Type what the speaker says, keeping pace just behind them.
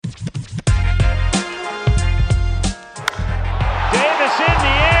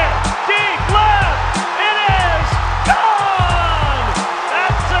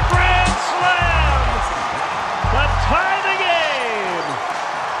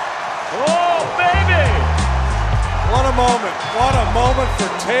What a moment. What a moment for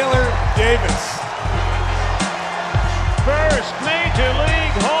Taylor Davis. First Major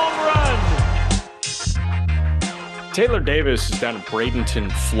League home run. Taylor Davis is down in Bradenton,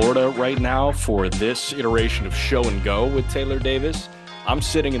 Florida right now for this iteration of Show and Go with Taylor Davis. I'm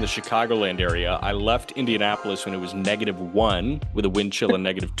sitting in the Chicagoland area. I left Indianapolis when it was -1 with a wind chill of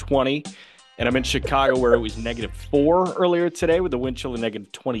 -20. And I'm in Chicago where it was -4 earlier today with a wind chill of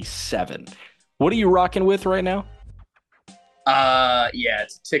 -27. What are you rocking with right now? Yeah,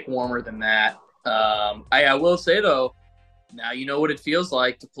 it's a tick warmer than that. I will say though, now you know what it feels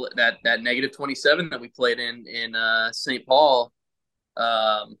like to play that -27 that we played in St. Paul.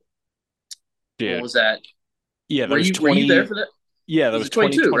 What was that? Yeah, that were was you 20. were you there for that? Yeah, that was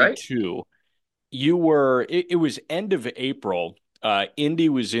 22, right? 2022. You were. It was end of April. Indy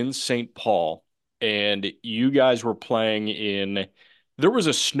was in St. Paul, and you guys were playing in. There was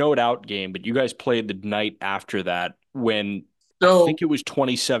a snowed out game, but you guys played the night after that when I So think it was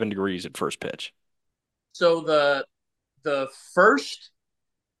 27 degrees at first pitch. so the first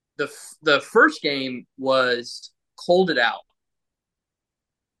the first game was colded out.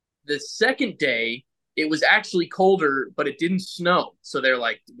 The second day it was actually colder, but it didn't snow. So they're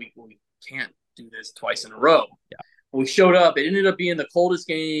like, we can't do this twice in a row. Yeah. We showed up. It ended up being the coldest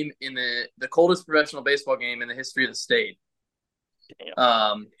game in the coldest professional baseball game in the history of the state.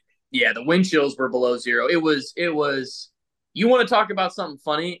 Damn. Yeah, the wind chills were below zero. It was. You want to talk about something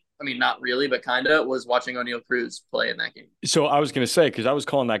funny? I mean, not really, but kind of was watching Oneil Cruz play in that game. So I was going to say, because I was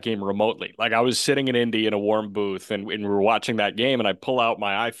calling that game remotely. Like I was sitting in Indy in a warm booth and we were watching that game and I pull out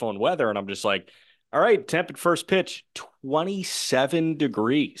my iPhone weather and I'm just like, all right, temp at first pitch, 27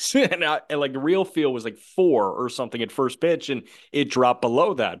 degrees. and like the real feel was like 4 or something at first pitch and it dropped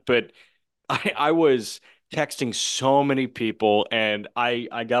below that. But I was texting so many people and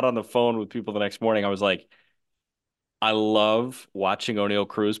I got on the phone with people the next morning. I was like, I love watching Oneil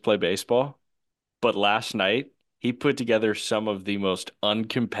Cruz play baseball. But last night, he put together some of the most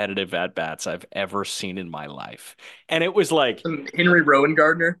uncompetitive at-bats I've ever seen in my life. And it was like, Henry Rowan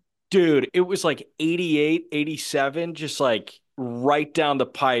Gardner. dude, it was like 88, 87, just like right down the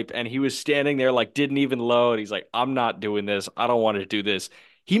pipe. And he was standing there like didn't even load. He's like, I'm not doing this. I don't want to do this.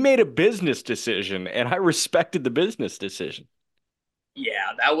 He made a business decision, and I respected the business decision.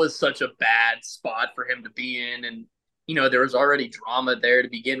 Yeah, that was such a bad spot for him to be in, and there was already drama there to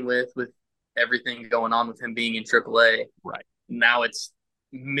begin with everything going on with him being in AAA. Right. Now it's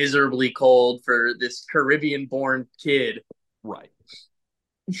miserably cold for this Caribbean-born kid. Right.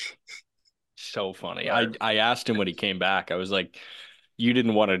 So funny. I asked him when he came back. I was like, you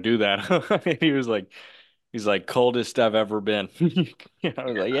didn't want to do that. He's like, coldest I've ever been. I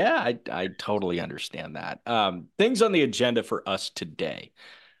was like, yeah, I totally understand that. Things on the agenda for us today.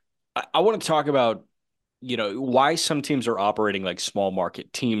 I want to talk about, why some teams are operating like small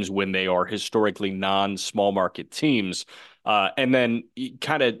market teams when they are historically non-small market teams. And then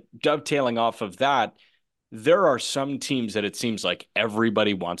kind of dovetailing off of that, there are some teams that it seems like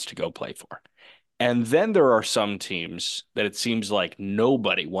everybody wants to go play for. And then there are some teams that it seems like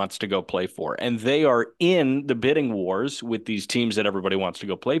nobody wants to go play for. And they are in the bidding wars with these teams that everybody wants to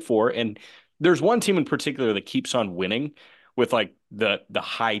go play for. And there's one team in particular that keeps on winning with like the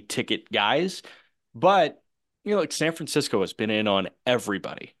high ticket guys. But, like San Francisco has been in on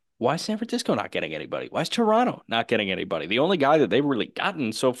everybody. Why is San Francisco not getting anybody? Why is Toronto not getting anybody? The only guy that they've really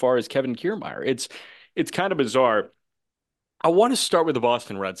gotten so far is Kevin Kiermaier. It's kind of bizarre. I want to start with the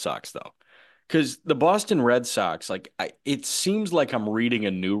Boston Red Sox, though. Because the Boston Red Sox, it seems like I'm reading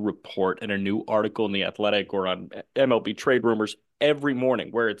a new report and a new article in The Athletic or on MLB Trade Rumors every morning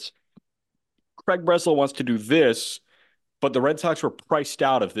where it's Craig Breslow wants to do this, but the Red Sox were priced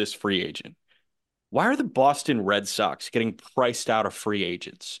out of this free agent. Why are the Boston Red Sox getting priced out of free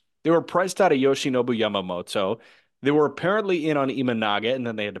agents? They were priced out of Yoshinobu Yamamoto. They were apparently in on Imanaga, and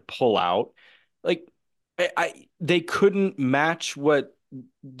then they had to pull out. Like, they couldn't match what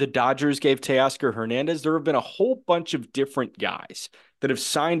the Dodgers gave Teoscar Hernandez. There have been a whole bunch of different guys that have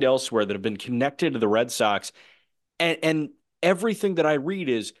signed elsewhere that have been connected to the Red Sox. And everything that I read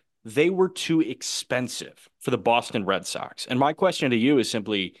is they were too expensive for the Boston Red Sox. And my question to you is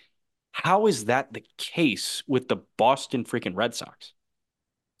simply, how is that the case with the Boston freaking Red Sox?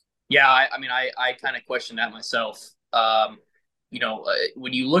 Yeah, I mean, I kind of question that myself. When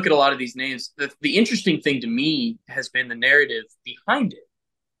you look at a lot of these names, the interesting thing to me has been the narrative behind it.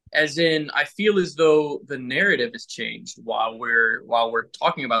 As in, I feel as though the narrative has changed while we're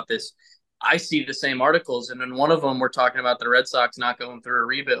talking about this. I see the same articles, and in one of them, we're talking about the Red Sox not going through a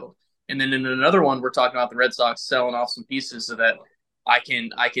rebuild, and then in another one, we're talking about the Red Sox selling off some pieces so that I can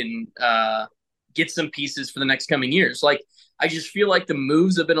get some pieces for the next coming years. Like, I just feel like the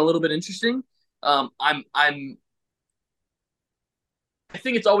moves have been a little bit interesting. I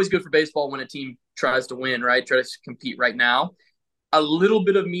think it's always good for baseball when a team tries to win, right? Try to compete right now. A little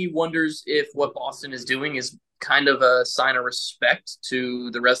bit of me wonders if what Boston is doing is kind of a sign of respect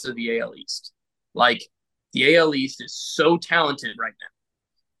to the rest of the AL East. Like, the AL East is so talented right now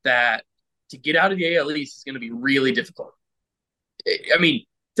that to get out of the AL East is going to be really difficult. I mean,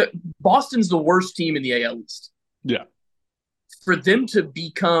 Boston's the worst team in the AL East. Yeah. For them to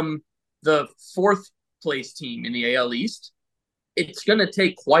become the fourth place team in the AL East, it's going to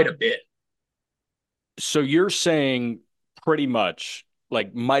take quite a bit. So you're saying pretty much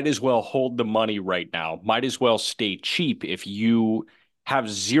like might as well hold the money right now. Might as well stay cheap if you have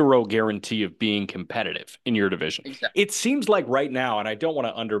zero guarantee of being competitive in your division. Exactly. It seems like right now, and I don't want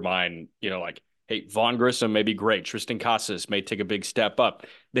to undermine, like, hey, Vaughn Grissom may be great. Tristan Casas may take a big step up.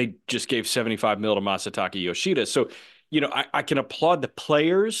 They just gave $75 million to Masataka Yoshida. So, I can applaud the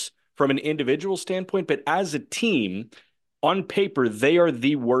players from an individual standpoint, but as a team, on paper, they are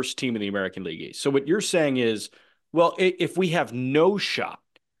the worst team in the American League East. So what you're saying is, well, if we have no shot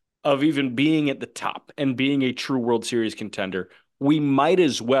of even being at the top and being a true World Series contender, we might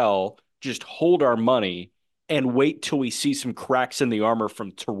as well just hold our money and wait till we see some cracks in the armor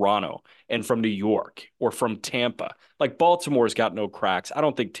from Toronto and from New York or from Tampa. Like, Baltimore's got no cracks. I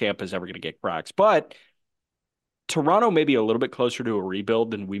don't think Tampa's ever going to get cracks, but Toronto may be a little bit closer to a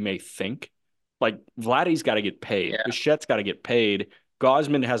rebuild than we may think. Like, Vladdy's got to get paid. Yeah. Bichette's got to get paid.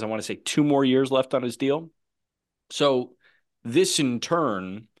 Gausman has, I want to say, 2 more years left on his deal. So this in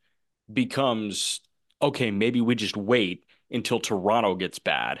turn becomes, okay, maybe we just wait until Toronto gets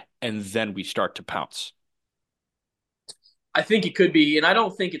bad and then we start to pounce. I think it could be, and I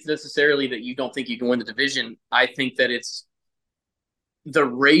don't think it's necessarily that you don't think you can win the division. I think that it's the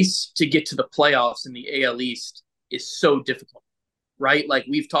race to get to the playoffs in the AL East is so difficult, right? Like,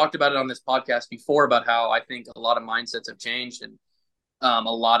 we've talked about it on this podcast before about how I think a lot of mindsets have changed, and a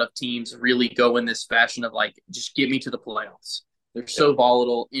lot of teams really go in this fashion of like, just get me to the playoffs. They're so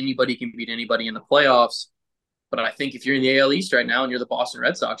volatile. Anybody can beat anybody in the playoffs. But I think if you're in the AL East right now and you're the Boston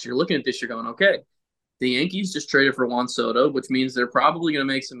Red Sox, you're looking at this, you're going, okay, the Yankees just traded for Juan Soto, which means they're probably going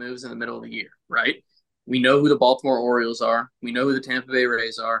to make some moves in the middle of the year, right? We know who the Baltimore Orioles are. We know who the Tampa Bay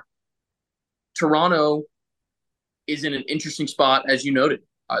Rays are. Toronto is in an interesting spot, as you noted.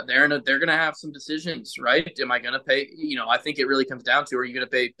 They're going to have some decisions, right? Am I going to pay? I think it really comes down to, are you going to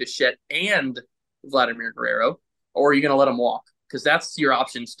pay Bichette and Vladimir Guerrero, or are you going to let them walk? Because that's your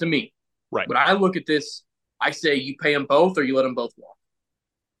options to me. Right. When I look at this, I say you pay them both or you let them both walk.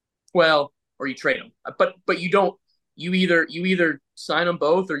 Well, or you trade them. But you don't. You either sign them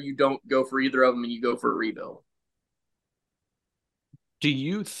both or you don't go for either of them and you go for a rebuild. Do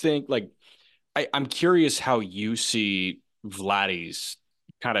you think, like, I'm curious how you see Vladdy's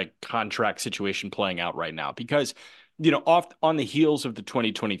kind of contract situation playing out right now, because off on the heels of the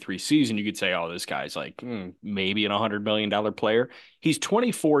 2023 season, you could say, oh, this guy's like maybe an $100 million player. He's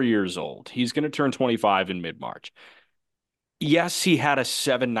 24 years old. He's going to turn 25 in mid-March. Yes, he had a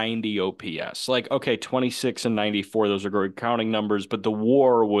 790 OPS. Like, okay, 26 and 94, those are good counting numbers, but the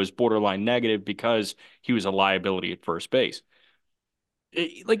WAR was borderline negative because he was a liability at first base.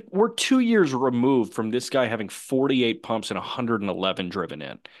 Like, we're 2 years removed from this guy having 48 pumps and 111 driven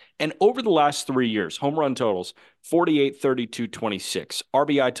in. And over the last 3 years, home run totals, 48, 32, 26.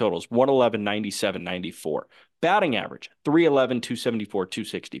 RBI totals, 111, 97, 94. Batting average, 311, 274,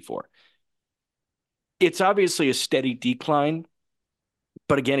 264. It's obviously a steady decline,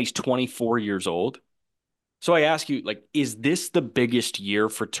 but again, he's 24 years old. So I ask you, like, is this the biggest year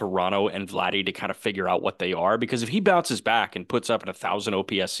for Toronto and Vladdy to kind of figure out what they are? Because if he bounces back and puts up an 1,000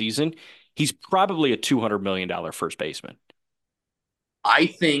 OPS season, he's probably a $200 million first baseman. I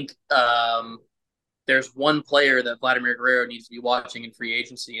think there's one player that Vladimir Guerrero needs to be watching in free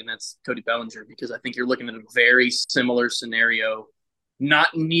agency, and that's Cody Bellinger, because I think you're looking at a very similar scenario,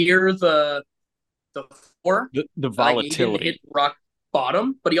 not near the floor, the volatility. Like, he didn't hit rock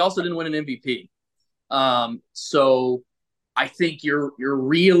bottom, but he also didn't win an MVP. So I think you're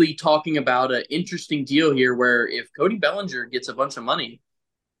really talking about an interesting deal here, where if Cody Bellinger gets a bunch of money,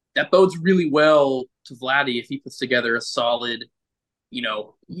 that bodes really well to Vladdy if he puts together a solid,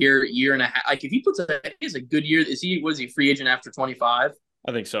 year and a half. Like, if he is a good year, was he a free agent after 25?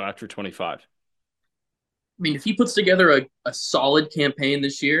 I think so, after 25. I mean, if he puts together a solid campaign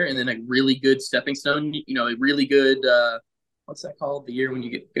this year and then a really good stepping stone, a really good, what's that called? The year when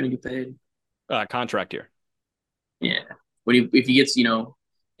you're going to get paid? Contract year. Yeah. If he gets,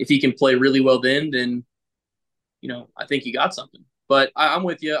 if he can play really well then, I think you got something. But I'm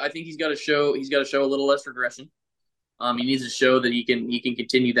with you. I think he's got to show a little less regression. He needs to show that he can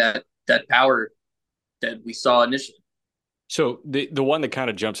continue that power that we saw initially. So the one that kind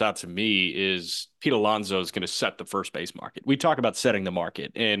of jumps out to me is Pete Alonso is going to set the first base market. We talk about setting the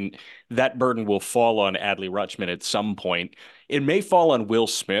market, and that burden will fall on Adley Rutschman at some point. It may fall on Will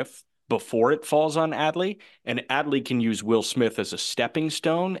Smith before it falls on Adley, and Adley can use Will Smith as a stepping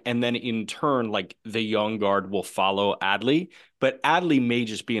stone, and then in turn, like the young guard will follow Adley. But Adley may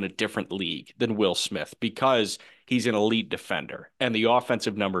just be in a different league than Will Smith because he's an elite defender, and the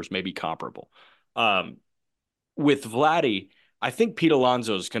offensive numbers may be comparable. With Vladdy, I think Pete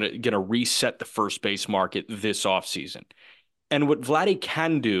Alonso is gonna reset the first base market this offseason. And what Vladdy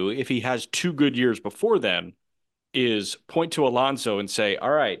can do if he has 2 good years before then is point to Alonso and say, all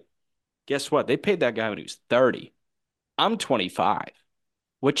right, guess what? They paid that guy when he was 30. I'm 25.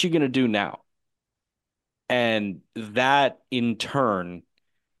 What you gonna do now? And that in turn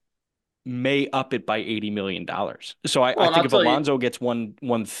may up it by $80 million. So I think if Alonso gets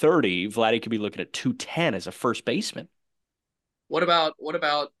 130, Vladdy could be looking at 210 as a first baseman. What about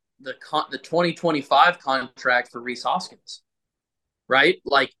the 2025 contract for Rhys Hoskins? Right?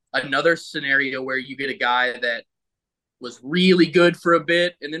 Like another scenario where you get a guy that was really good for a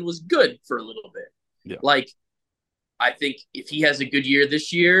bit and then was good for a little bit. Yeah. Like, I think if he has a good year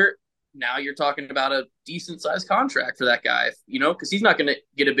this year, now you're talking about a decent sized contract for that guy, because he's not going to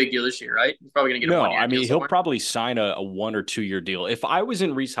get a big deal this year, right? He's probably going to get a 1 year deal he'll probably sign a 1 or 2 year deal. If I was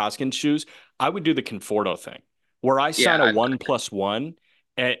in Rhys Hoskins' shoes, I would do the Conforto thing where I sign a 1+1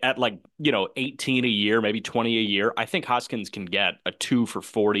 at like, 18 a year, maybe 20 a year. I think Hoskins can get a 2 for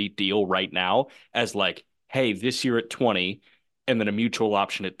 40 deal right now as like, hey, this year at 20 and then a mutual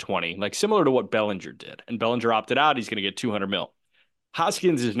option at 20, like similar to what Bellinger did. And Bellinger opted out. He's going to get 200 mil.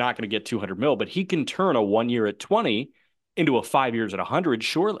 Hoskins is not going to get 200 mil, but he can turn a 1 year at 20 into a 5 years at 100,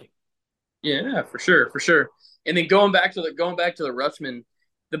 surely. Yeah, for sure. And then going back to the Rutschman,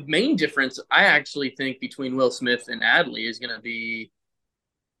 the main difference I actually think between Will Smith and Adley is going to be,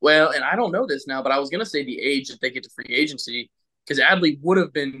 well, and I don't know this now, but I was going to say the age that they get to free agency, because Adley would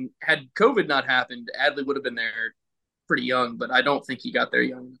have been, had COVID not happened, Adley would have been there pretty young, but I don't think he got there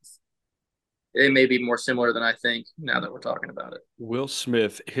young enough. They may be more similar than I think now that we're talking about it. Will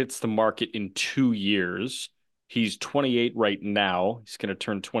Smith hits the market in 2 years. He's 28 right now. He's going to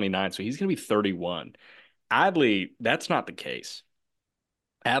turn 29, so he's going to be 31. Adley, that's not the case.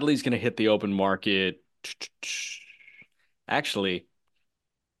 Adley's going to hit the open market. Actually,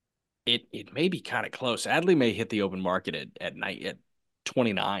 it may be kind of close. Adley may hit the open market at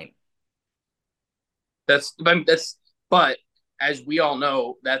 29. But as we all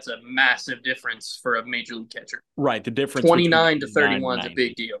know, that's a massive difference for a major league catcher. Right. The difference 29 to 31 is a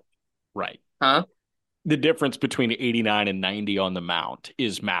big deal. Right. Huh? The difference between 89 and 90 on the mound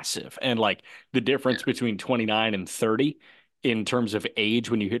is massive. And like the difference between 29 and 30 in terms of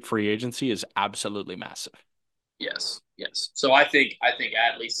age when you hit free agency is absolutely massive. Yes. So I think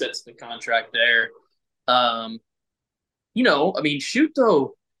Adley sets the contract there. Shoot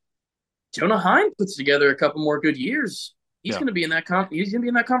though, Jonah Heim puts together a couple more good years. He's going to be in that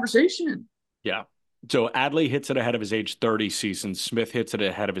conversation. Yeah. So Adley hits it ahead of his age 30 season. Smith hits it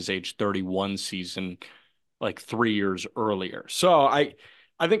ahead of his age 31 season, like 3 years earlier. So I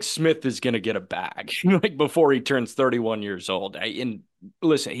think Smith is going to get a bag like before he turns 31 years old. And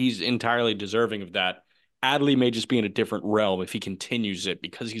listen, he's entirely deserving of that. Adley may just be in a different realm if he continues it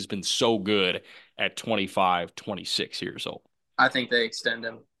because he's been so good at 25, 26 years old. I think they extend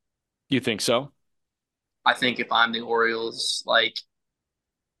him. You think so? I think if I'm the Orioles,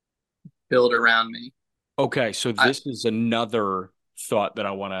 build around me. Okay, so this is another thought that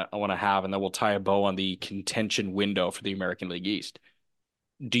I want to have, and then we'll tie a bow on the contention window for the American League East.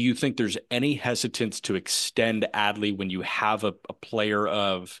 Do you think there's any hesitance to extend Adley when you have a player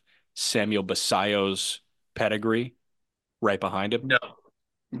of Samuel Basallo's pedigree right behind him?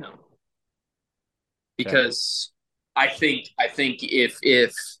 No. Because I think if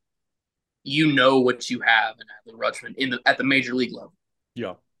you know what you have in Adley Rutschman at the major league level.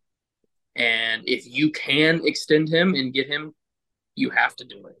 Yeah. And if you can extend him and get him, you have to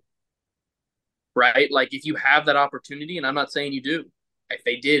do it. Right? Like if you have that opportunity, and I'm not saying you do. If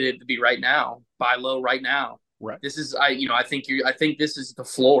they did, it'd be right now. Buy low right now. Right. This is I think this is the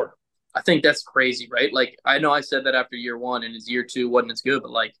floor. I think that's crazy, right? Like I know I said that after year one and his year two wasn't as good,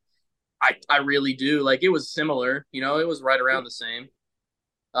 but I really do. Like it was similar, it was right around the same.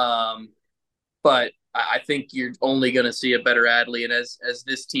 But I think you're only going to see a better Adley. And as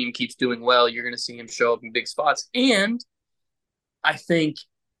this team keeps doing well, you're going to see him show up in big spots. And I think,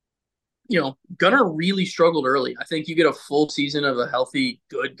 Gunnar really struggled early. I think you get a full season of a healthy,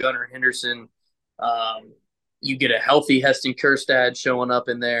 good Gunnar Henderson. Um, you get a healthy Heston Kjerstad showing up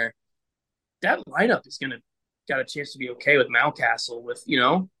in there. That lineup is gonna got a chance to be okay with Mountcastle. What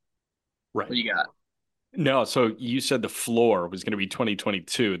Right. do you got? No, so you said the floor was going to be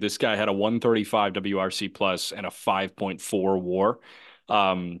 2022. This guy had a 135 WRC plus and a 5.4 WAR.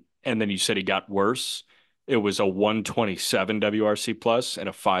 And then you said he got worse. It was a 127 WRC plus and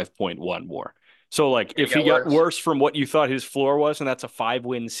a 5.1 WAR. So like Yeah, he if he got got worse. worse from what you thought his floor was, and that's a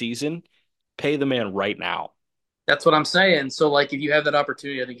 5-win season, pay the man right now. That's what I'm saying. So like, if you have that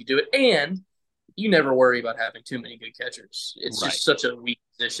opportunity, I think you do it, and you never worry about having too many good catchers. It's Right. just such a weak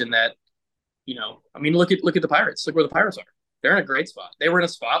position that I mean, look at the Pirates. Look where the Pirates are. They're in a great spot. They were in a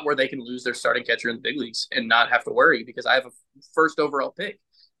spot where they can lose their starting catcher in the big leagues and not have to worry because I have a first overall pick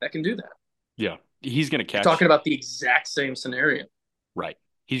that can do that. Yeah. He's going to You're catch. talking about the exact same scenario. Right.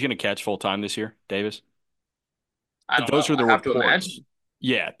 He's going to catch full time this year, Davis. I don't Those know. are the I have to reports. imagine.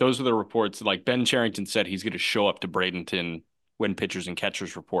 Yeah, those are the reports. Like Ben Cherington said, he's going to show up to Bradenton when pitchers and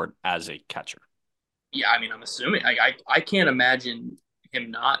catchers report as a catcher. Yeah, I mean, I'm assuming. I can't imagine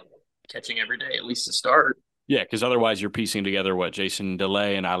him not catching every day, at least to start. Yeah, because otherwise you're piecing together what Jason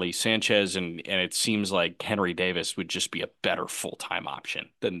DeLay and Ali Sanchez, and it seems like Henry Davis would just be a better full time option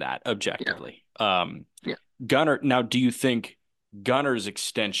than that Yeah, objectively. yeah. Gunnar, now do you think Gunnar's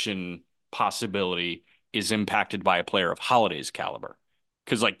extension possibility is impacted by a player of Holiday's caliber?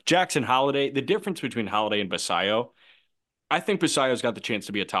 Because like Jackson Holiday, the difference between Holiday and Basayo, I think Basayo's got the chance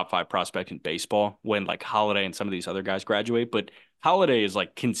to be a top 5 prospect in baseball when like Holiday and some of these other guys graduate, but Holiday is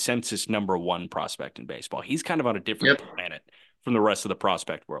like consensus #1 prospect in baseball. He's kind of on a different Yep. planet from the rest of the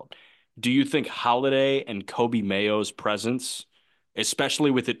prospect world. Do you think Holiday and Kobe Mayo's presence,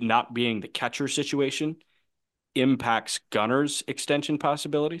 especially with it not being the catcher situation, impacts Gunner's extension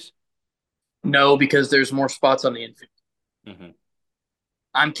possibilities? No, because there's more spots on the infield. Mm-hmm.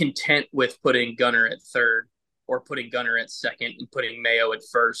 I'm content with putting Gunner at third or putting Gunner at second and putting Mayo at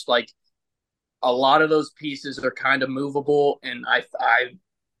first. Like a lot of those pieces are kind of movable, and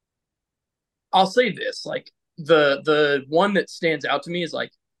I'll say this, like the one that stands out to me is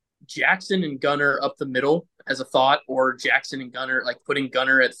like Jackson and Gunner up the middle as a thought, or Jackson and Gunner, like putting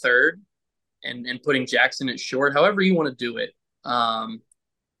Gunner at third and putting Jackson at short, however you want to do it. I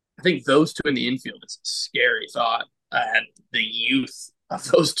think those two in the infield is a scary thought at the youth of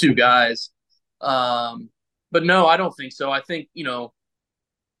those two guys. But no, I don't think so. I think,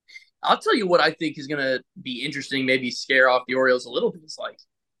 I'll tell you what I think is going to be interesting, maybe scare off the Orioles a little bit. Is like,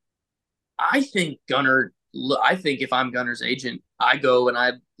 I think Gunner, I think if I'm Gunner's agent, I go and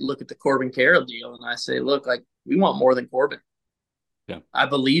I look at the Corbin Carroll deal and I say, look, like we want more than Corbin. Yeah. I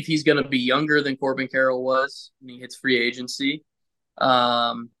believe he's going to be younger than Corbin Carroll was when he hits free agency.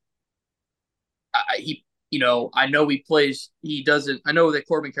 Um, I know he doesn't, I know that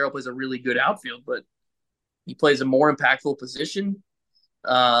Corbin Carroll plays a really good outfield, but he plays a more impactful position.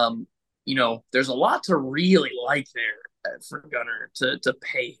 There's a lot to really like there for Gunner to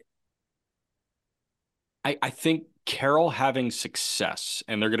pay him. I think Carroll having success,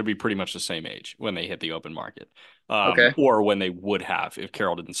 and they're going to be pretty much the same age when they hit the open market, Okay. or when they would have if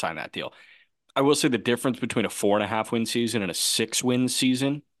Carroll didn't sign that deal. I will say the difference between a 4.5-win season and a 6-win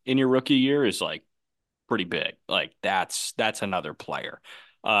season in your rookie year is like pretty big. Like that's another player.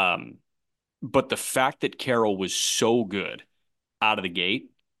 But the fact that Carroll was so good out of the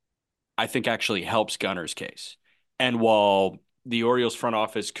gate, I think actually helps Gunner's case. And while the Orioles front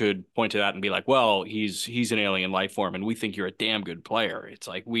office could point to that and be like, well, he's an alien life form and we think you're a damn good player. It's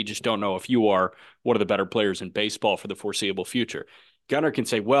like, we just don't know if you are one of the better players in baseball for the foreseeable future. Gunner can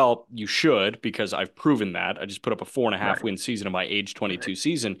say, well, you should, because I've proven that. I just put up a 4.5-win season in my age 22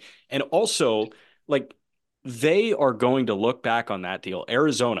 season. And also, like, they are going to look back on that deal.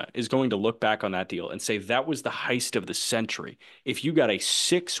 Arizona is going to look back on that deal and say that was the heist of the century. If you got a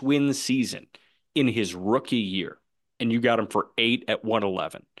 6-win season in his rookie year and you got him for 8 at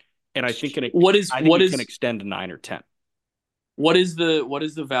 111, and I think it can extend to 9 or 10. What is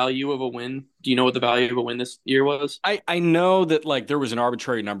the value of a win? Do you know what the value of a win this year was? I know that like there was an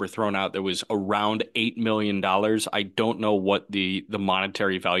arbitrary number thrown out that was around $8 million. I don't know what the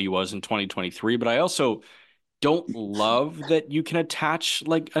monetary value was in 2023, but I also don't love that you can attach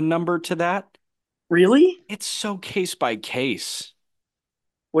like a number to that. Really? It's so case by case.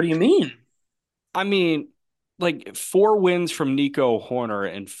 What do you mean? I mean, like 4 wins from Nico Horner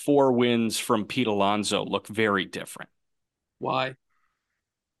and 4 wins from Pete Alonso look very different. Why?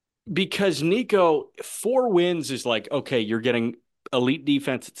 Because Nico, 4 wins is like, okay, you're getting elite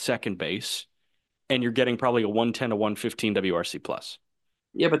defense at second base and you're getting probably a 110 to 115 WRC plus.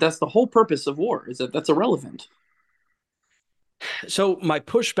 Yeah, but that's the whole purpose of WAR, is that that's irrelevant. So my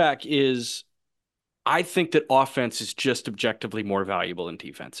pushback is I think that offense is just objectively more valuable than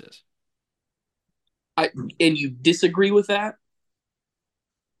defense is. I and you disagree with that,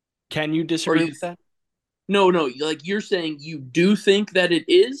 Can you or disagree you? with that? No, like you're saying you do think that it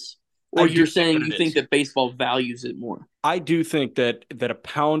is, or I do you're think saying that you it think is. that baseball values it more. I do think that a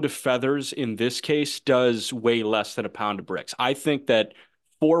pound of feathers in this case does weigh less than a pound of bricks. I think that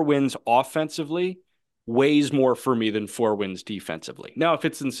 4 wins offensively weighs more for me than 4 wins defensively. Now, if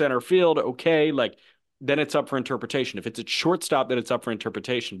it's in center field, okay, like then it's up for interpretation. If it's at shortstop, then it's up for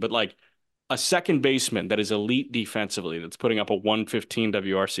interpretation. But like a second baseman that is elite defensively, that's putting up a 115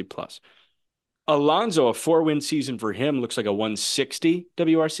 WRC plus. Alonso, a 4 win season for him looks like a 160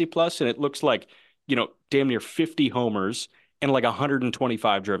 WRC plus, and it looks like, damn near 50 homers and like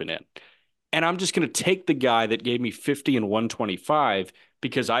 125 driven in. And I'm just going to take the guy that gave me 50 and 125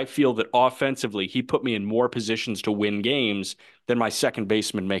 because I feel that offensively he put me in more positions to win games than my second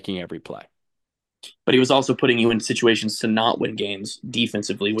baseman making every play But he was also putting you in situations to not win games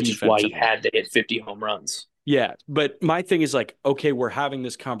defensively, which is why he defensively. had to hit 50 home runs. Yeah, but my thing is like, okay, we're having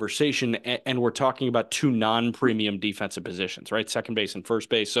this conversation and we're talking about two non-premium defensive positions, right? Second base and first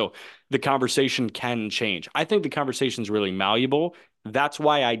base. So the conversation can change. I think the conversation is really malleable. That's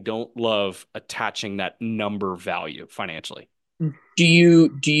why I don't love attaching that number value financially. Do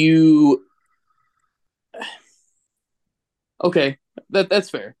you okay, that's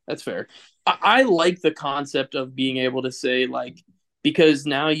fair. That's fair. I like the concept of being able to say like, because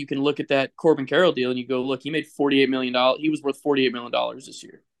now you can look at that Corbin Carroll deal and you go, look, he made $48 million. He was worth $48 million this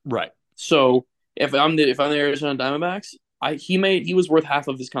year. Right. So if I'm the Arizona Diamondbacks, he was worth half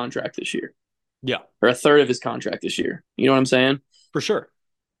of his contract this year, Yeah, or a third of his contract this year. You know what I'm saying? for sure.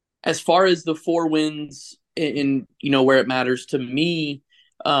 As far as the 4 wins in where it matters to me,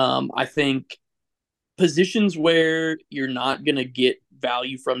 I think positions where you're not gonna get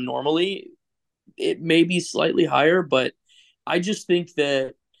value from normally, it may be slightly higher, but I just think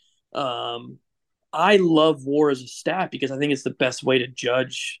that um, I love WAR as a stat because I think it's the best way to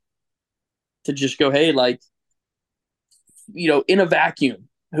judge, to just go, hey, like, in a vacuum,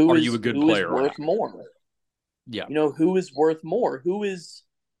 who Are you a is good who is player or worth not? more? Yeah, Who is worth more? Who is,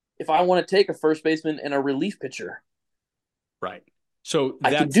 if I want to take a first baseman and a relief pitcher, right. So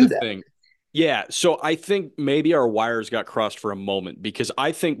I can that's do the that. thing. Yeah, so I think maybe our wires got crossed for a moment because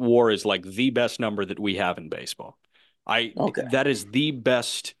I think WAR is like the best number that we have in baseball. I Okay. That is the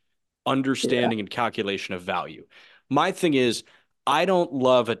best Yeah. understanding and calculation of value. My thing is I don't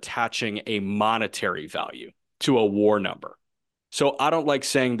love attaching a monetary value to a WAR number. So I don't like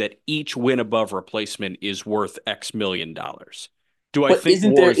saying that each win above replacement is worth X million dollars. Do I But think isn't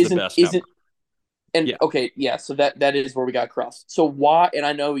WAR there is the isn't best isn't number? and Yeah. okay, yeah, so that is where we got crossed. So why, and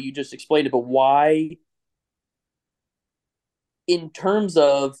I know you just explained it, but why, in terms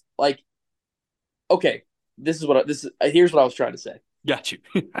of like, okay, here's what I was trying to say. Got you.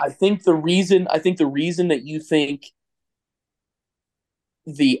 I think the reason that you think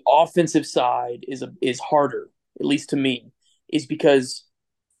the offensive side is harder, at least to me, is because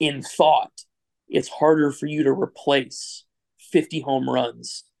in thought, it's harder for you to replace 50 home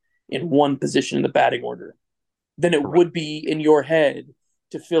runs in one position in the batting order than it Correct. would be in your head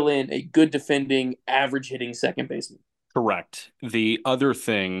to fill in a good defending, average hitting second baseman. Correct. The other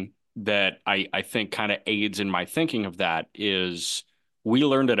thing that I think kind of aids in my thinking of that is we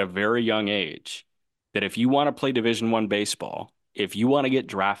learned at a very young age that if you want to play Division I baseball, if you want to get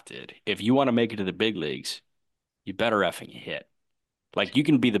drafted, if you want to make it to the big leagues, you better effing hit. Like you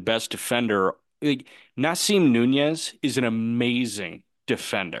can be the best defender. Like Nasim Nunez is an amazing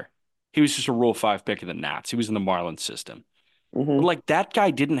defender. He was just a Rule 5 pick of the Nats. He was in the Marlins system. But Mm-hmm. like that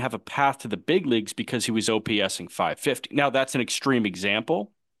guy didn't have a path to the big leagues because he was OPSing 550. Now that's an extreme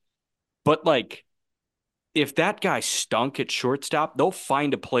example, but like if that guy stunk at shortstop, they'll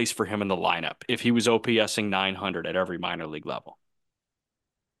find a place for him in the lineup if he was OPSing 900 at every minor league level.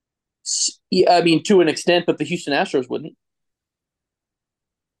 Yeah, I mean, to an extent, but the Houston Astros wouldn't,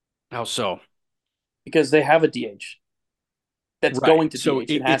 How so? because they have a DH that's Right. going to So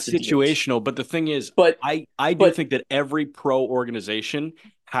DH and has it's to DH. situational, but the thing is, But I do but think that every pro organization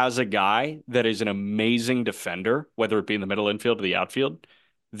has a guy that is an amazing defender, whether it be in the middle infield or the outfield,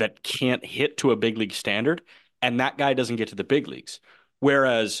 that can't hit to a big league standard, and that guy doesn't get to the big leagues.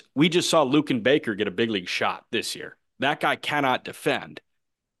 Whereas we just saw Luke and Baker get a big league shot this year. That guy cannot defend,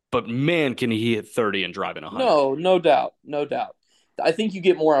 but man, can he hit 30 and drive in 100. no, no doubt, no doubt. I think you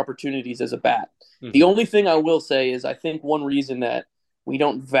get more opportunities as a bat. The Mhm. only thing I will say is I think one reason that we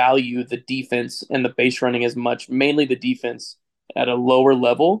don't value the defense and the base running as much, mainly the defense, at a lower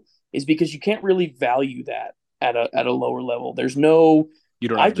level is because you can't really value that at a lower level. There's no You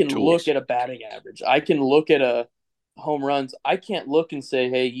don't I have the can look tools. at a batting average. I can look at a home runs. I can't look and say,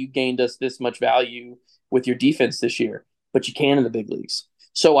 "Hey, you gained us this much value with your defense this year," but you can in the big leagues.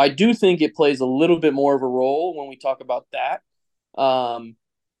 So I do think it plays a little bit more of a role when we talk about that. Um,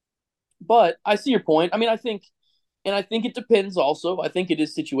 but I see your point. I mean, I think it depends also. I think it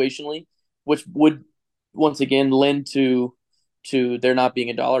is situationally, which would once again lend to there not being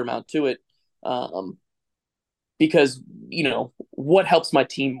a dollar amount to it. Um, because, what helps my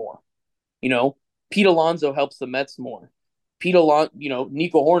team more? You know, Pete Alonso helps the Mets more.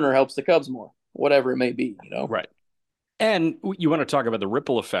 Nico Horner helps the Cubs more, whatever it may be. Right. And you want to talk about the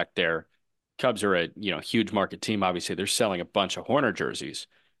ripple effect there. Cubs are a, huge market team. Obviously, they're selling a bunch of Horner jerseys,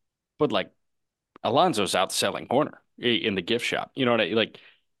 but like Alonso's outselling Horner in the gift shop. You know what I like?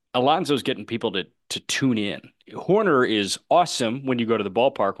 Alonso's getting people to tune in. Horner is awesome when you go to the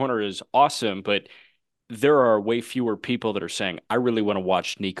ballpark. Horner is awesome, but there are way fewer people that are saying, I really want to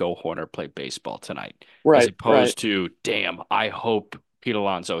watch Nico Horner play baseball tonight, as Right, right. opposed to, damn, I hope Pete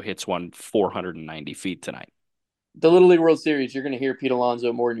Alonso hits one 490 feet tonight. The Little League World Series, you're going to hear Pete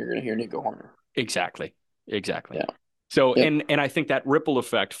Alonso more than you're going to hear Nico Horner. Exactly. Exactly. Yeah. So, Yep. and I think that ripple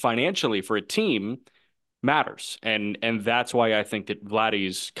effect financially for a team matters. And that's why I think that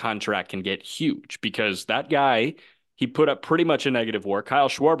Vladdy's contract can get huge, because that guy, he put up pretty much a negative WAR. Kyle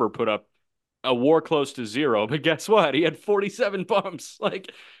Schwarber put up a WAR close to zero, but guess what? He had 47 bumps.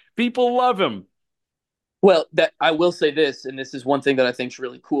 Like, people love him. Well, that I will say this, and this is one thing that I think is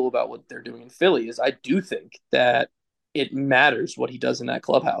really cool about what they're doing in Philly is I do think that it matters what he does in that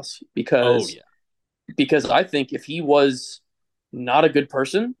clubhouse Oh because yeah. because I think if he was not a good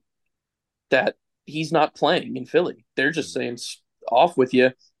person, that he's not playing in Philly. They're just saying off with you.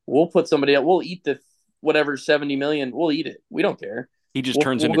 We'll put somebody else. We'll eat the whatever 70 million. We'll eat it. We don't care. He just We'll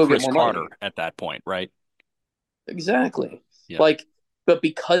turns we'll into go get Chris more Carter money. at that point, right? Exactly. Yeah. Like, but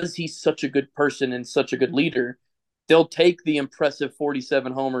because he's such a good person and such a good leader, they'll take the impressive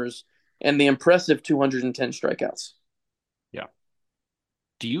 47 homers and the impressive 210 strikeouts. Yeah.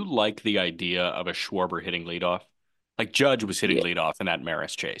 Do you like the idea of a Schwarber hitting leadoff? Like Judge was hitting Yeah. leadoff in that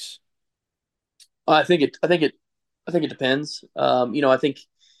Maris chase. I think it depends. I think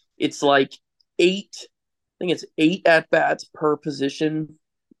it's like eight. I think it's eight at bats per position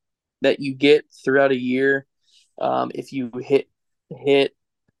that you get throughout a year. If you hit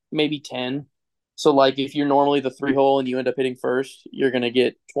maybe 10. So like if you're normally the three hole and you end up hitting first, you're gonna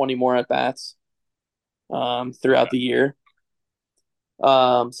get 20 more at bats throughout the year.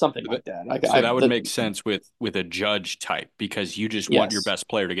 Something like that. Like So I that would the make sense with a Judge type, because you just want your yes, best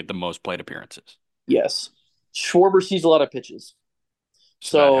player to get the most plate appearances. yes. Schwarber sees a lot of pitches.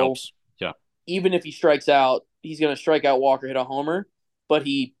 So that So helps. Yeah. even if he strikes out, he's gonna strike out Walker, hit a homer, but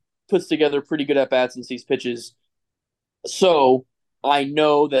he puts together pretty good at bats and sees pitches. So I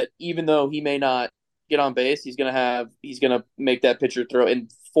know that even though he may not get on base, he's gonna make that pitcher throw in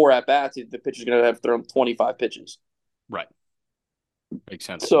four at bats. The pitcher's gonna have thrown 25 pitches. Right. Makes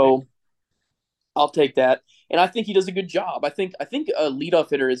sense to me. So I'll take that, and I think he does a good job. I think a leadoff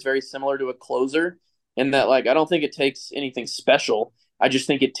hitter is very similar to a closer in that like I don't think it takes anything special. I just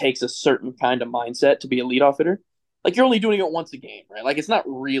think it takes a certain kind of mindset to be a leadoff hitter. Like you're only doing it once a game, right? Like it's not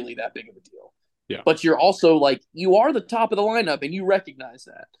really that big of a deal. Yeah. But you're also like you are the top of the lineup and you recognize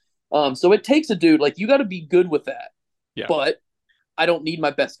that. So it takes a dude like you got to be good with that. Yeah. But I don't need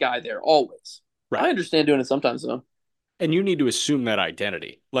my best guy there always. Right. I understand doing it sometimes though. And you need to assume that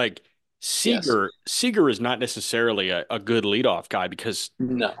identity. Like Yes. Seager is not necessarily a good leadoff guy, because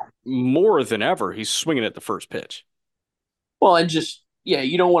No. more than ever, he's swinging at the first pitch. Well, and just yeah,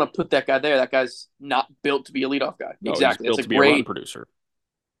 you don't want to put that guy there. That guy's not built to be a leadoff guy. No, he's Exactly. That's built a to be a run great producer.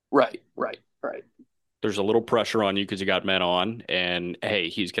 right, right, right. There's a little pressure on you because you got men on, and hey,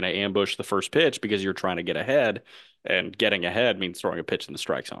 he's going to ambush the first pitch because you're trying to get ahead, and getting ahead means throwing a pitch in the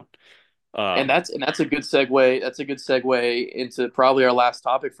strike zone. And that's a good segue. That's a good segue into probably our last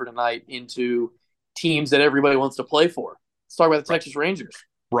topic for tonight into teams that everybody wants to play for. Let's talk about the Right. Texas Rangers.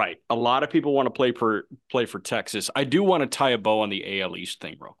 Right. A lot of people want to play for Texas. I do want to tie a bow on the AL East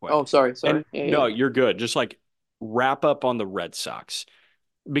thing real quick. Oh, sorry. And Yeah, no, yeah. you're good. Just like wrap up on the Red Sox,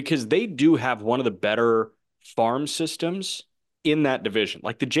 because they do have one of the better farm systems in that division.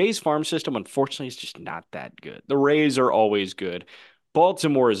 Like the Jays farm system, unfortunately, is just not that good. The Rays are always good.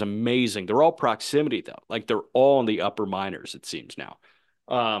 Baltimore is amazing. They're all proximity though. Like they're all in the upper minors, it seems now.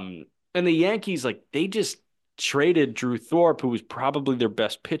 And the Yankees, like they just traded Drew Thorpe, who was probably their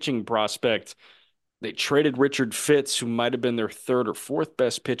best pitching prospect. They traded Richard Fitz, who might have been their third or fourth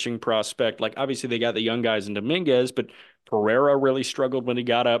best pitching prospect. Like obviously they got the young guys in Dominguez, but Pereira really struggled when he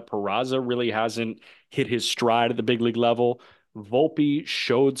got up. Peraza really hasn't hit his stride at the big league level. Volpe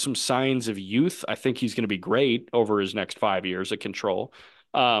showed some signs of youth. I think he's going to be great over his next 5 years at control.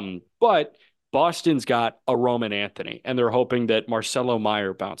 But Boston's got a Roman Anthony, and they're hoping that Marcelo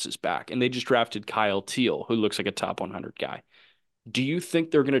Meyer bounces back. And they just drafted Kyle Teal, who looks like a top 100 guy. Do you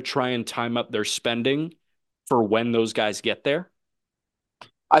think they're going to try and time up their spending for when those guys get there?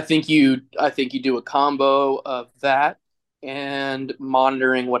 I think you do a combo of that and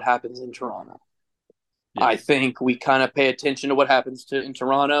monitoring what happens in Toronto. Yeah. I think we kind of pay attention to what happens in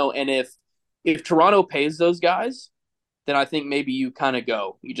Toronto, and if Toronto pays those guys, then I think maybe you kind of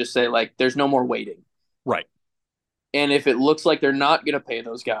go. You just say, like, there's no more waiting. Right. And if it looks like they're not going to pay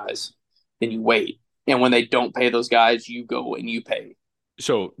those guys, then you wait. And when they don't pay those guys, you go and you pay.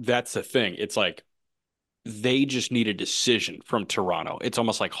 So that's the thing. It's like they just need a decision from Toronto. It's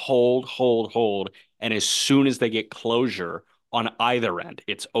almost like hold, hold, hold. And as soon as they get closure on either end,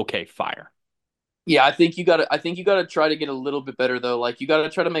 it's okay, fire. Yeah, I think you got to try to get a little bit better, though. Like, you got to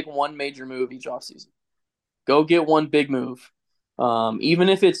try to make one major move each offseason. Go get one big move. Even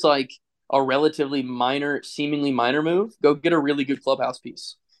if it's like a relatively seemingly minor move, go get a really good clubhouse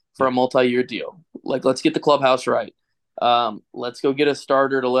piece for a multi-year deal. Like, let's get the clubhouse right. Let's go get a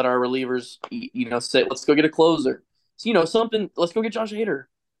starter to let our relievers, sit. Let's go get a closer. So, something. Let's go get Josh Hader.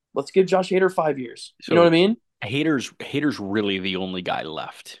 Let's give Josh Hader 5 years. You know what I mean? Hader's really the only guy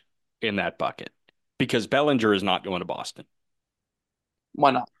left in that bucket because Bellinger is not going to Boston.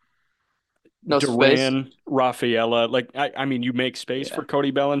 Why not? No Duran, space. Rafaela, like I mean, you make space for Cody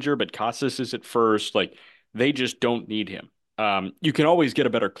Bellinger, but Casas is at first. Like they just don't need him. You can always get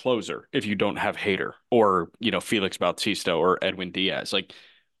a better closer if you don't have Hader or Felix Bautista or Edwin Diaz. Like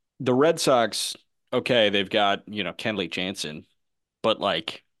the Red Sox, okay, they've got Kenley Jansen, but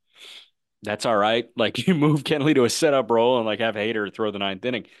like that's all right. Like you move Kenley to a setup role and like have Hader throw the ninth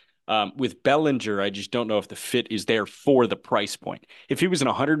inning. With Bellinger, I just don't know if the fit is there for the price point. If he was an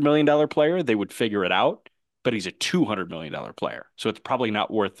 $100 million player, they would figure it out, but he's a $200 million player. So it's probably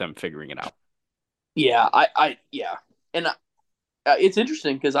not worth them figuring it out. Yeah, yeah. And it's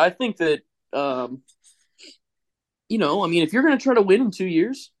interesting because I think that, I mean, if you're going to try to win in 2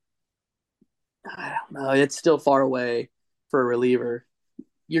 years, I don't know, it's still far away for a reliever.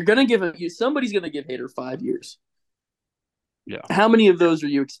 You're going to give somebody's going to give Hader 5 years. Yeah. How many of those are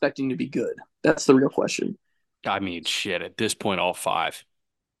you expecting to be good? That's the real question. I mean, shit, at this point, all 5.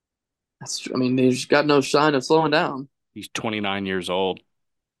 They've got no sign of slowing down. He's 29 years old.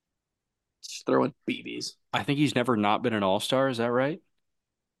 Just throwing BBs. I think he's never not been an all-star. Is that right?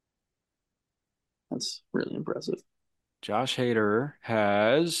 That's really impressive. Josh Hader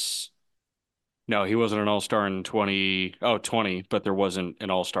has... No, he wasn't an all-star in 20, but there wasn't an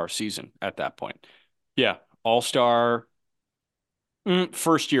all-star season at that point. Yeah, all-star...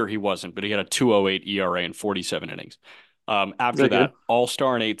 First year he wasn't, but he had a 2.08 ERA in 47 innings. After that,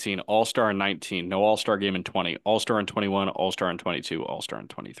 All-Star in 18, All-Star in 19, no All-Star game in 20, All-Star in 21, All-Star in 22, All-Star in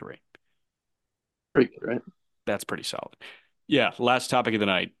 23. Pretty good, right? That's pretty solid. Yeah, last topic of the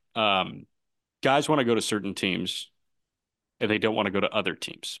night. Guys want to go to certain teams, and they don't want to go to other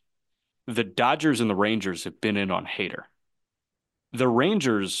teams. The Dodgers and the Rangers have been in on Hader. The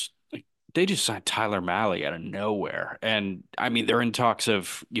Rangers... They just signed Tyler Mahle out of nowhere. And, I mean, they're in talks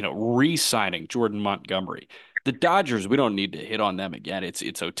of, re-signing Jordan Montgomery. The Dodgers, we don't need to hit on them again. It's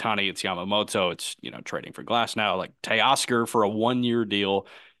Ohtani, it's Yamamoto, it's, trading for Glasnow, like Teoscar for a 1-year deal.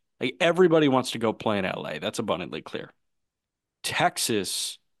 Like, everybody wants to go play in LA. That's abundantly clear.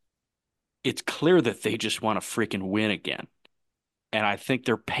 Texas, it's clear that they just want to freaking win again. And I think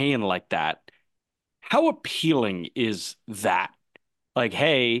they're paying like that. How appealing is that? Like,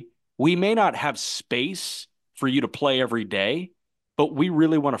 hey, we may not have space for you to play every day, but we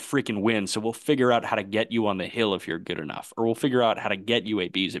really want to freaking win. So we'll figure out how to get you on the hill if you're good enough, or we'll figure out how to get you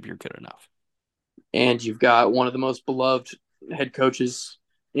ABs if you're good enough. And you've got one of the most beloved head coaches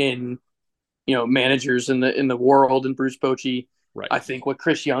in, managers in the world, in Bruce Bochy. Right. I think what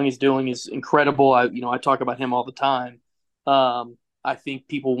Chris Young is doing is incredible. I talk about him all the time. I think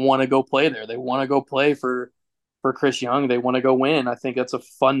people want to go play there. They want to go play for Chris Young. They want to go win. I think that's a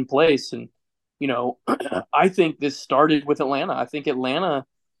fun place. And, I think this started with Atlanta. I think Atlanta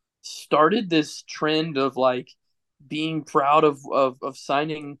started this trend of like being proud of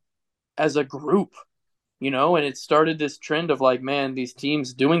signing as a group, and it started this trend of like, man, these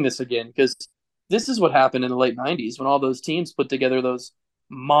teams doing this again. Because this is what happened in the late 90s when all those teams put together those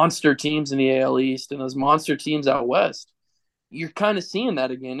monster teams in the AL East and those monster teams out West. You're kind of seeing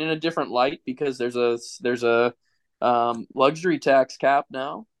that again in a different light because there's a luxury tax cap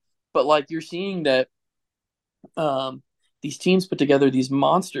now, but like you're seeing that these teams put together these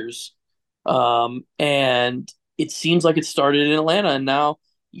monsters. And it seems like it started in Atlanta, and now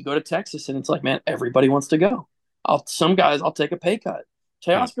you go to Texas, and it's like, man, everybody wants to go. Some guys, I'll take a pay cut.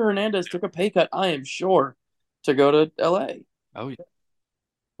 Hmm. Teoscar Hernandez took a pay cut, I am sure, to go to LA. Oh yeah.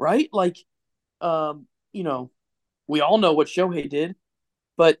 Right? Like, um, you know, we all know what Shohei did,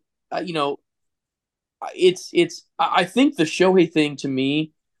 but you know, I think the Shohei thing to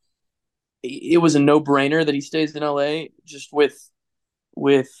me, it was a no brainer that he stays in LA just with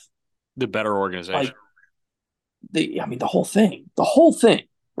The better like organization. I mean the whole thing,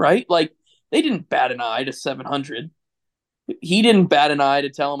 right? Like they didn't bat an eye to 700. He didn't bat an eye to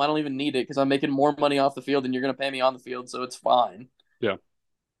tell him I don't even need it because I'm making more money off the field than you're going to pay me on the field, so it's fine. Yeah.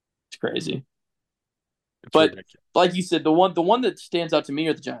 It's crazy. It's But ridiculous. like you said, the one that stands out to me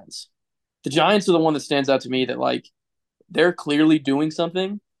are the Giants. The Giants are the one that stands out to me that like they're clearly doing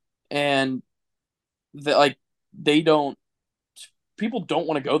something, and that like they don't people don't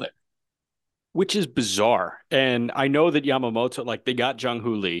want to go there. Which is bizarre. And I know that Yamamoto, like they got Jung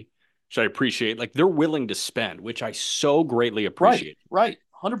Hoo Lee, which I appreciate. Like they're willing to spend, which I so greatly Right, appreciate. right,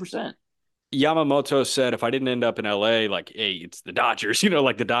 100%. Yamamoto said, if I didn't end up in LA, like, hey, it's the Dodgers,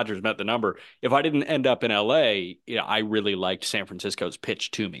 like the Dodgers met the number. If I didn't end up in LA, I really liked San Francisco's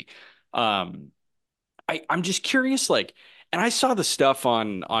pitch to me. Um, I'm just curious, like, and I saw the stuff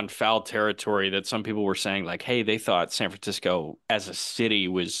on Foul Territory that some people were saying, like, hey, they thought San Francisco as a city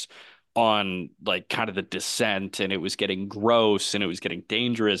was on like kind of the descent and it was getting gross and it was getting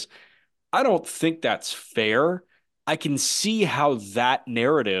dangerous. I don't think that's fair. I can see how that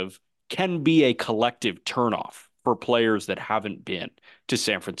narrative can be a collective turnoff for players that haven't been to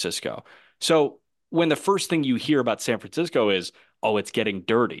San Francisco. So when the first thing you hear about San Francisco is, oh, it's getting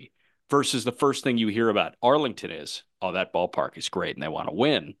dirty, versus the first thing you hear about Arlington is, oh, that ballpark is great and they want to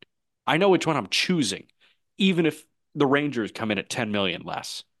win. I know which one I'm choosing, even if the Rangers come in at 10 million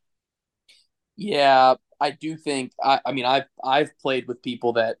less. Yeah, I do think I mean I've played with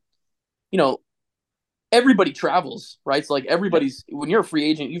people that, you know, everybody travels, right? So like Yeah. everybody's when you're a free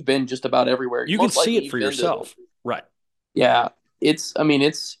agent, you've been just about everywhere. You can Most see likely it for you've been to yourself. Right. yeah. It's I mean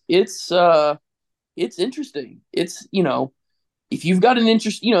it's interesting. It's, if you've got an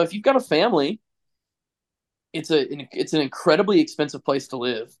interest, if you've got a family, it's an incredibly expensive place to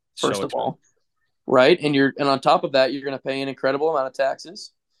live, So first of expensive. all, right? And on top of that, you're going to pay an incredible amount of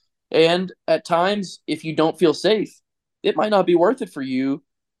taxes. And at times, if you don't feel safe, it might not be worth it for you.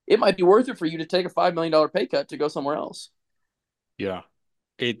 It might be worth it for you to take a $5 million pay cut to go somewhere else. Yeah.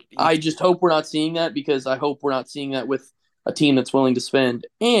 It I it's just hope we're not seeing that, because I hope we're not seeing that with a team that's willing to spend.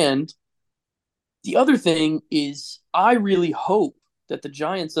 And the other thing is, I really hope that the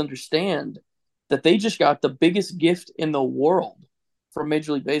Giants understand that they just got the biggest gift in the world from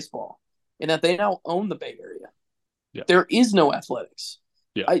Major League Baseball, and that they now own the Bay Area. yeah. There is no athletics.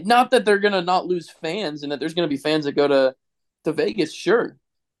 Yeah. Not that they're going to not lose fans and that there's going to be fans that go to Vegas, sure.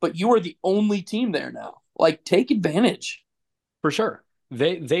 But you are the only team there now. Like, take advantage. For sure.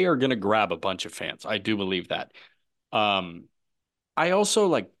 They are going to grab a bunch of fans. I do believe that. Um I also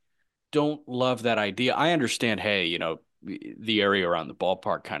like don't love that idea. I understand, hey, the area around the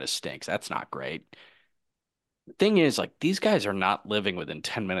ballpark kind of stinks. That's not great. Thing is, like, these guys are not living within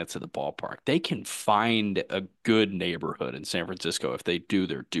 10 minutes of the ballpark. They can find a good neighborhood in San Francisco if they do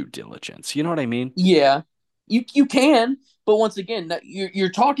their due diligence. You know what I mean? Yeah, you can, but once again, you're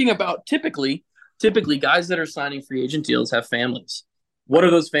talking about typically guys that are signing free agent deals have families. What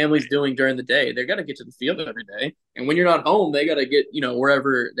are those families doing during the day? They got to get to the field every day, and when you're not home, they got to get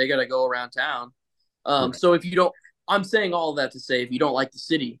wherever they got to go around town. Right. So if you don't, I'm saying all of that to say, if you don't like the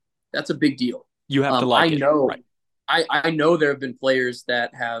city, that's a big deal. You have to I like it. know, Right. I know there have been players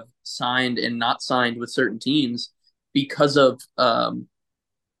that have signed and not signed with certain teams because of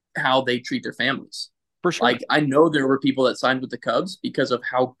how they treat their families. For sure. Like, I know there were people that signed with the Cubs because of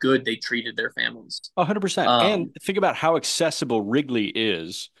how good they treated their families. 100%. And Um, think about how accessible Wrigley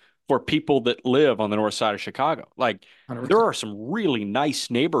is for people that live on the north side of Chicago. Like, there 100%. are some really nice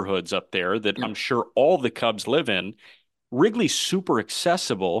neighborhoods up there that Yeah. I'm sure all the Cubs live in. Wrigley's super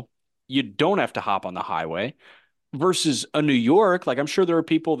accessible. You don't have to hop on the highway versus a New York. Like, I'm sure there are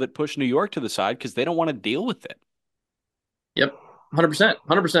people that push New York to the side because they don't want to deal with it. Yep. 100%.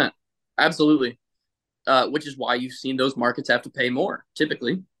 100%. Absolutely. Which is why you've seen those markets have to pay more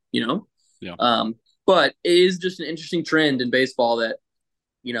typically, you know. Yeah. But it is just an interesting trend in baseball that,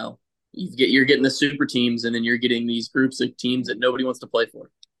 you know, you're getting the super teams, and then you're getting these groups of teams that nobody wants to play for.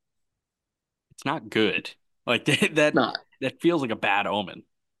 It's not good. Like It's not. that feels like a bad omen.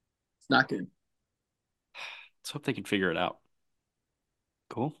 It's not good. Let's hope they can figure it out.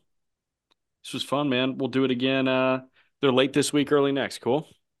 Cool. This was fun, man. We'll do it again They're late this week, early next. Cool.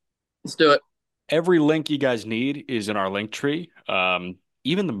 Let's do it. Every link you guys need is in our link tree.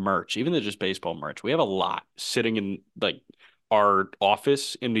 Even the merch, even the just baseball merch. We have a lot sitting in like our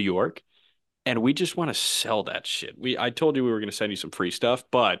office in New York, and we just want to sell that shit. I told you we were going to send you some free stuff,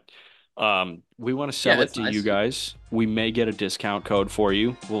 but we want to sell Yeah, it that's to nice. you guys. We may get a discount code for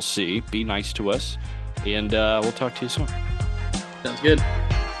you. We'll see. Be nice to us, and we'll talk to you soon. Sounds good.